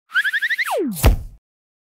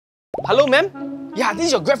Hello, ma'am? Yeah, this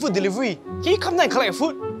is your GrabFood delivery. Can you come down and collect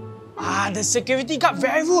your food? The security guard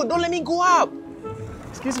very rude. Don't let me go up.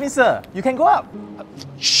 Excuse me, sir. You can go up.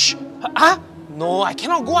 Shh. No, I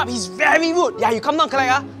cannot go up. He's very rude. Yeah, you come down and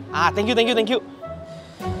collect. Thank you.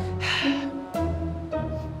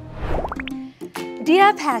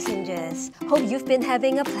 Dear passengers, hope you've been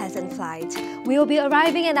having a pleasant flight. We will be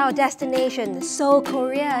arriving at our destination, Seoul,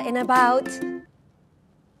 Korea, in about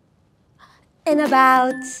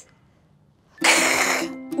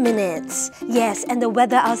minutes. Yes, and the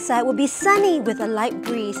weather outside will be sunny with a light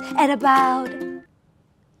breeze at about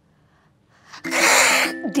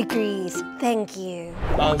degrees. Thank you.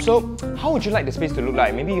 So, how would you like the space to look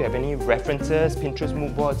like? Maybe you have any references, Pinterest,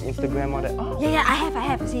 mood boards, Instagram, all that? Oh. Yeah, I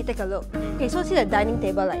have. See, take a look. Okay, so see the dining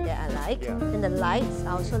table like that, I like. Yeah. And the lights,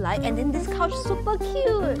 I also like. And then this couch, super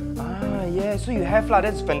cute. Yeah, so you have lah,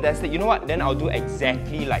 that's fantastic. You know what? Then I'll do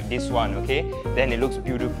exactly like this one, okay? Then it looks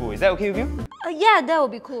beautiful. Is that okay with you? Yeah, that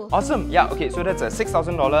would be cool. Awesome. Yeah, okay, so that's a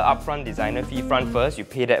 $6,000 upfront designer fee front first. You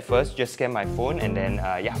pay that first, just scan my phone, and then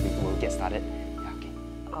yeah, we will get started. Yeah, okay.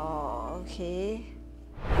 Oh, okay.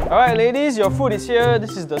 Alright, ladies, your food is here.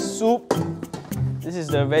 This is the soup. This is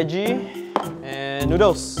the veggie. And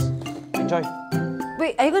noodles. Enjoy.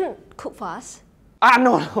 Wait, are you going to cook for us?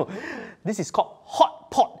 No. This is called hot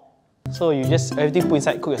pot. So you just, everything put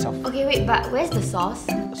inside, cook yourself. Okay, wait, but where's the sauce?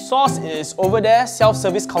 Sauce is over there,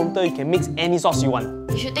 self-service counter. You can mix any sauce you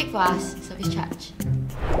want. You should take for us, service charge.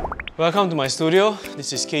 Welcome to my studio.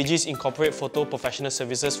 This is Keiji's Incorporate Photo Professional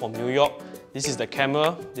Services from New York. This is the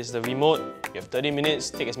camera, this is the remote. You have 30 minutes,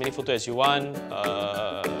 take as many photos as you want.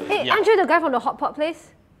 Hey, yeah. aren't you the guy from the hot pot place?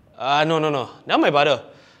 No. Now my brother.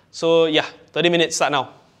 So yeah, 30 minutes, start now.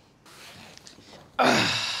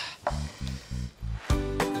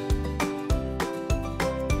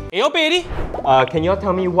 Hey, you pay already? Can you all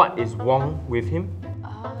tell me what is wrong with him?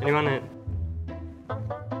 Anyone?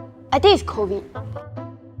 I think it's COVID.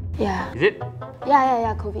 Yeah. Is it?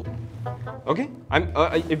 Yeah, COVID. Okay.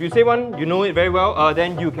 If you say one, you know it very well,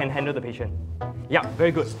 then you can handle the patient. Yeah,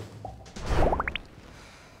 very good.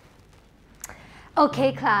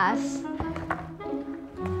 Okay, class.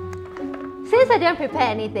 Since I didn't prepare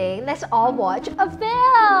anything, let's all watch a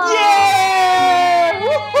film! Yay!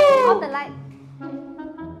 Off the light.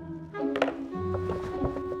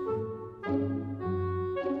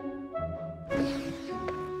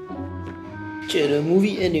 Check, the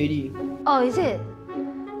movie end already. Oh, is it?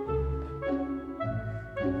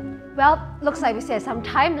 Well, looks like we still have some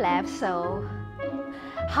time left, so...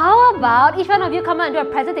 How about each one of you come out and do a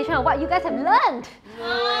presentation of what you guys have learned?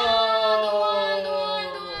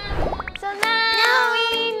 So now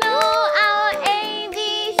we know our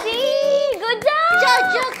ABC. Good job!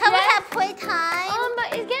 Jojo, can we have playtime?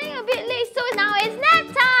 But it's getting a bit late, so now it's nap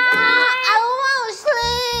time! I want to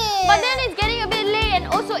sleep! But then it's getting a bit late, and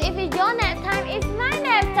also if it's your nap time, it's my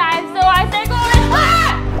nap time, so I say go and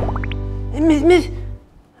work! Miss,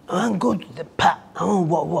 I want to go to the park. I want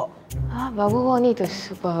to walk. But we won't need to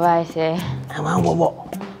supervise, eh? I want to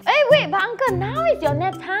walk. Hey, wait, but uncle, now is your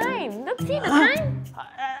nap time. Look, see the time?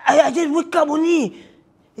 I just wake up only.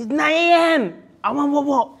 It's 9 AM. I want to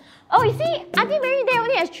walk. Oh, you see, Auntie Mary there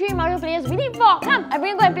only has 3 Mario players. We need 4. Come, I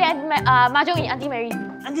bring you go and play Mahjong with Auntie Mary.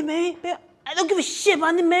 Auntie Mary? I don't give a shit about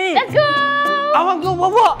Auntie Mary. Let's go! I want to go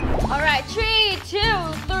walk. Alright, 3, 2,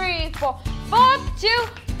 3, 4. 4, 2,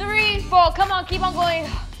 3, 4. Come on, keep on going.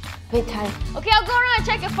 Wait, time. Okay, I'll go around and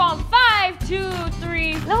check your phone. 5, 2,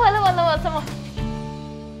 3. Lower, some more.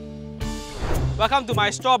 Welcome to my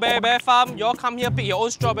strawberry bear farm. You all come here, pick your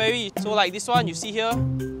own strawberry. So like this one, you see here,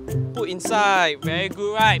 put inside. Very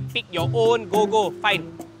good, right? Pick your own, go,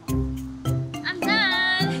 fine. I'm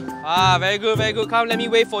done. Very good. Come, let me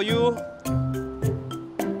wait for you.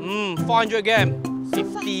 400 gram,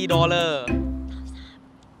 $50.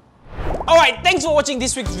 Alright, thanks for watching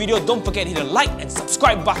this week's video. Don't forget to hit the like and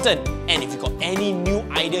subscribe button. And if you got any new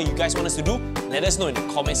idea you guys want us to do, let us know in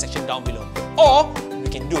the comment section down below. Or we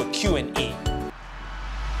can do a Q&A.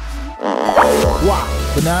 Wow,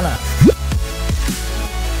 banana.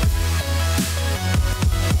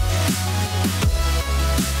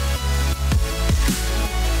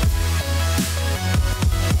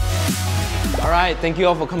 Alright, thank you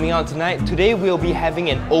all for coming out tonight. Today we'll be having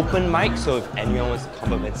an open mic, so if anyone wants to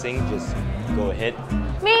come up and sing, just go ahead.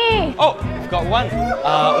 Me! Oh, we've got one.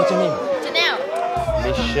 What's your name? Jeynelle.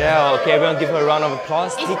 Michelle. Okay, everyone give her a round of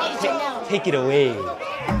applause. It's Jeynelle. Take it away.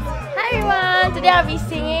 Hi everyone, today I'll be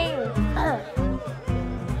singing.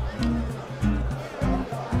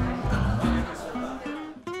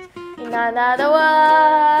 In another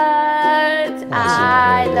words,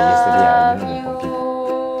 I love you.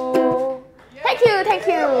 Thank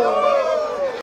you.